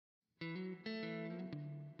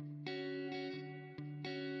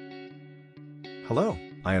Hello,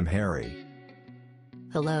 I am Harry.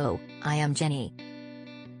 Hello, I am Jenny.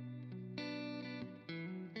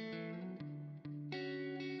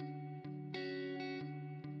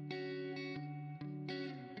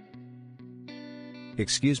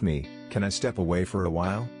 Excuse me, can I step away for a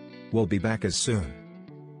while? We'll be back as soon.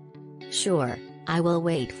 Sure, I will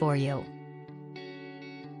wait for you.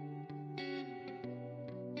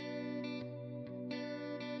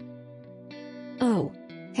 Oh,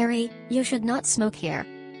 Harry, you should not smoke here.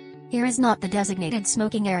 Here is not the designated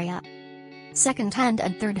smoking area. Secondhand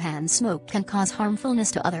and thirdhand smoke can cause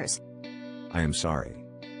harmfulness to others. I am sorry.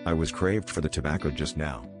 I was craved for the tobacco just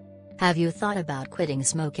now. Have you thought about quitting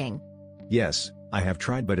smoking? Yes, I have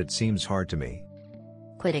tried, but it seems hard to me.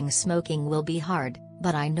 Quitting smoking will be hard,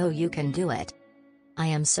 but I know you can do it. I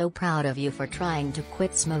am so proud of you for trying to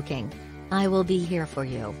quit smoking. I will be here for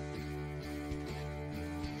you.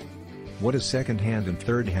 What is secondhand and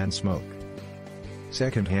thirdhand smoke?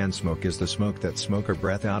 Secondhand smoke is the smoke that smoker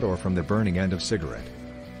breath out or from the burning end of cigarette.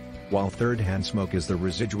 While thirdhand smoke is the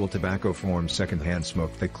residual tobacco form secondhand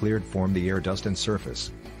smoke that cleared from the air, dust and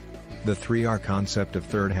surface. The 3R concept of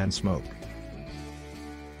thirdhand smoke.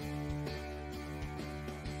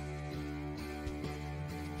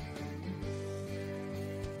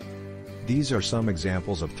 These are some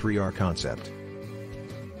examples of 3R concept.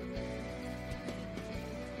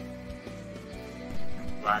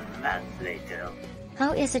 1 month later.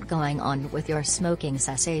 How is it going on with your smoking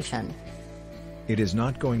cessation? It is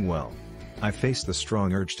not going well. I face the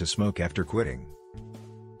strong urge to smoke after quitting.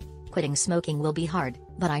 Quitting smoking will be hard,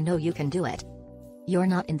 but I know you can do it. You're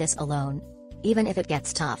not in this alone. Even if it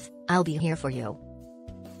gets tough, I'll be here for you.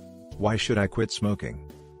 Why should I quit smoking?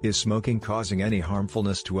 Is smoking causing any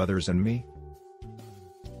harmfulness to others and me?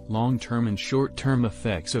 Long-term and short-term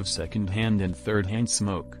effects of secondhand and thirdhand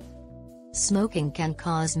smoke. Smoking can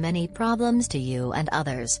cause many problems to you and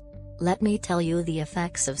others. Let me tell you the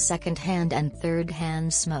effects of secondhand and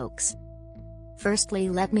thirdhand smokes. Firstly,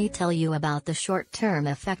 let me tell you about the short-term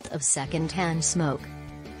effect of secondhand smoke.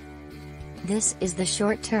 This is the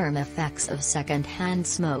short-term effects of secondhand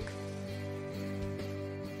smoke.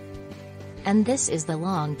 And this is the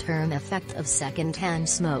long-term effect of secondhand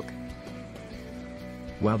smoke.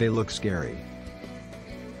 Wow, they look scary.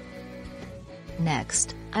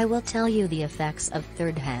 Next, I will tell you the effects of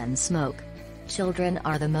thirdhand smoke. Children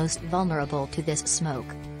are the most vulnerable to this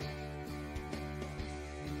smoke.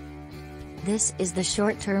 This is the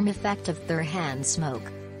short-term effect of thirdhand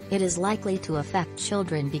smoke. It is likely to affect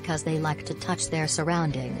children because they like to touch their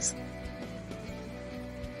surroundings.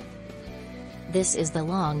 This is the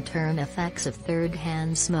long-term effects of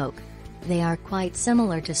thirdhand smoke. They are quite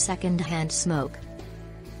similar to secondhand smoke.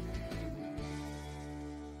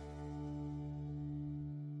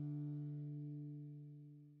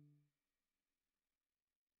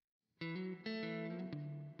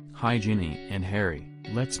 Hi Jenny and Harry,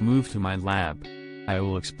 let's move to my lab. I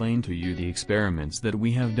will explain to you the experiments that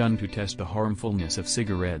we have done to test the harmfulness of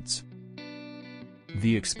cigarettes.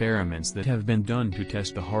 The experiments that have been done to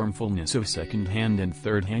test the harmfulness of secondhand and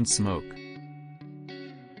thirdhand smoke.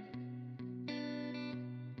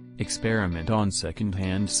 Experiment on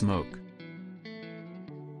secondhand smoke.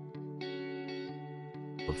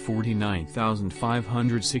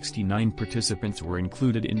 49,569 participants were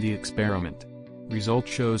included in the experiment. Result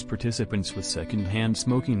shows participants with secondhand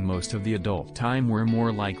smoking most of the adult time were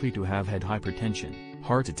more likely to have had hypertension,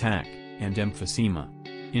 heart attack, and emphysema.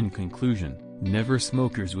 In conclusion, never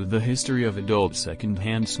smokers with a history of adult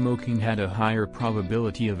secondhand smoking had a higher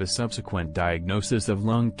probability of a subsequent diagnosis of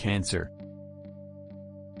lung cancer.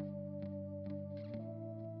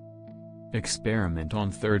 Experiment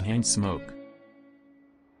on thirdhand smoke.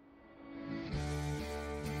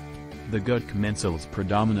 The gut commensals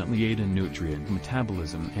predominantly aid in nutrient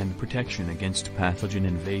metabolism and protection against pathogen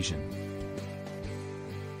invasion.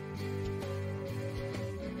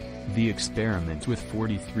 The experiment with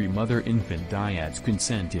 43 mother-infant dyads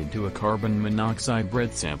consented to a carbon monoxide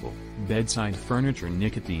breath sample, bedside furniture,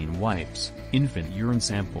 nicotine wipes, infant urine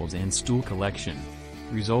samples and stool collection.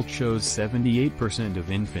 Result shows 78%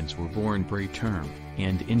 of infants were born preterm,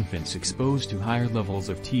 and infants exposed to higher levels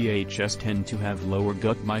of THS tend to have lower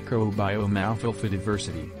gut microbiome alfalfa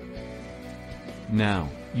diversity. Now,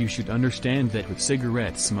 you should understand that with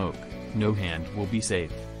cigarette smoke, no hand will be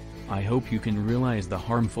safe. I hope you can realize the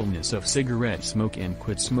harmfulness of cigarette smoke and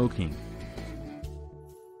quit smoking.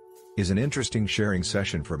 Is an interesting sharing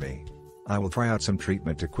session for me. I will try out some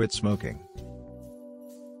treatment to quit smoking.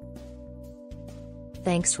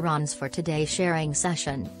 Thanks Rons for today's sharing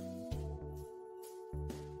session.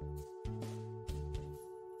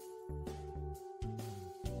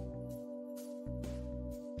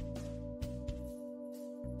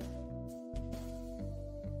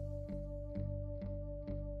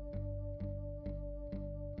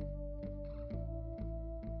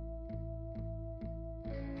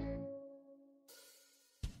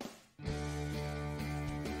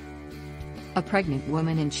 A pregnant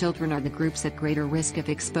woman and children are the groups at greater risk of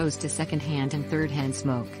exposed to secondhand and thirdhand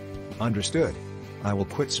smoke. Understood. I will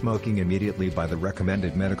quit smoking immediately by the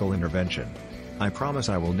recommended medical intervention. I promise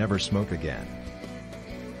I will never smoke again.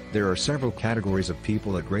 There are several categories of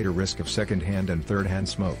people at greater risk of secondhand and thirdhand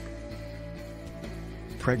smoke.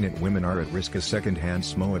 Pregnant women are at risk as secondhand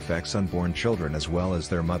smoke affects unborn children as well as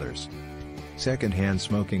their mothers. Secondhand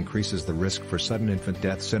smoke increases the risk for sudden infant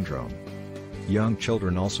death syndrome. Young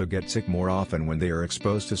children also get sick more often when they are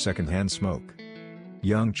exposed to secondhand smoke.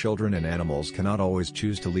 Young children and animals cannot always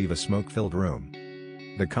choose to leave a smoke-filled room.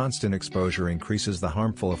 The constant exposure increases the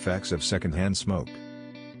harmful effects of secondhand smoke.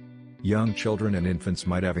 Young children and infants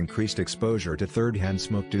might have increased exposure to thirdhand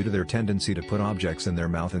smoke due to their tendency to put objects in their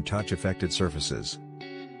mouth and touch affected surfaces.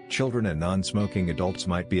 Children and non-smoking adults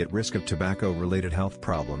might be at risk of tobacco-related health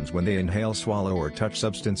problems when they inhale, swallow, or touch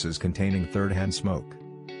substances containing thirdhand smoke.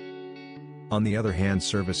 On the other hand,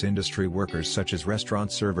 service industry workers such as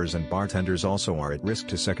restaurant servers and bartenders also are at risk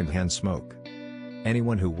to secondhand smoke.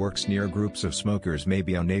 Anyone who works near groups of smokers may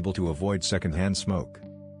be unable to avoid secondhand smoke.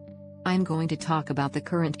 I'm going to talk about the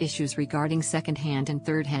current issues regarding secondhand and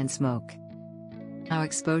thirdhand smoke. How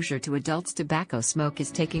exposure to adults' tobacco smoke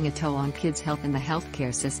is taking a toll on kids' health in the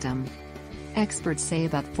healthcare system. Experts say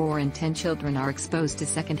about 4 in 10 children are exposed to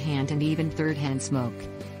secondhand and even thirdhand smoke.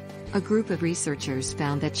 A group of researchers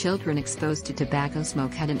found that children exposed to tobacco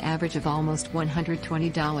smoke had an average of almost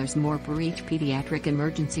 $120 more per each pediatric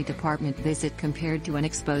emergency department visit compared to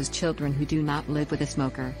unexposed children who do not live with a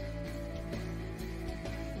smoker.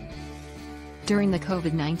 During the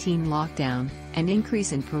COVID-19 lockdown, an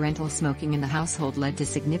increase in parental smoking in the household led to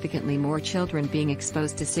significantly more children being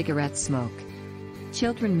exposed to cigarette smoke.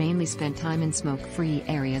 Children mainly spent time in smoke-free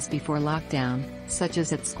areas before lockdown, such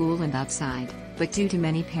as at school and outside, but due to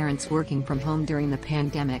many parents working from home during the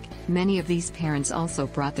pandemic, many of these parents also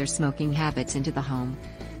brought their smoking habits into the home.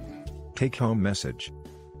 Take-home message.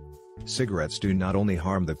 Cigarettes do not only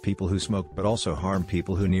harm the people who smoke but also harm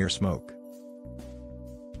people who near smoke.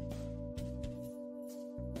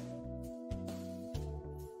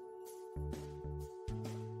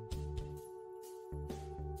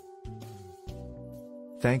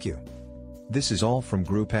 Thank you. This is all from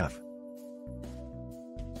Group F.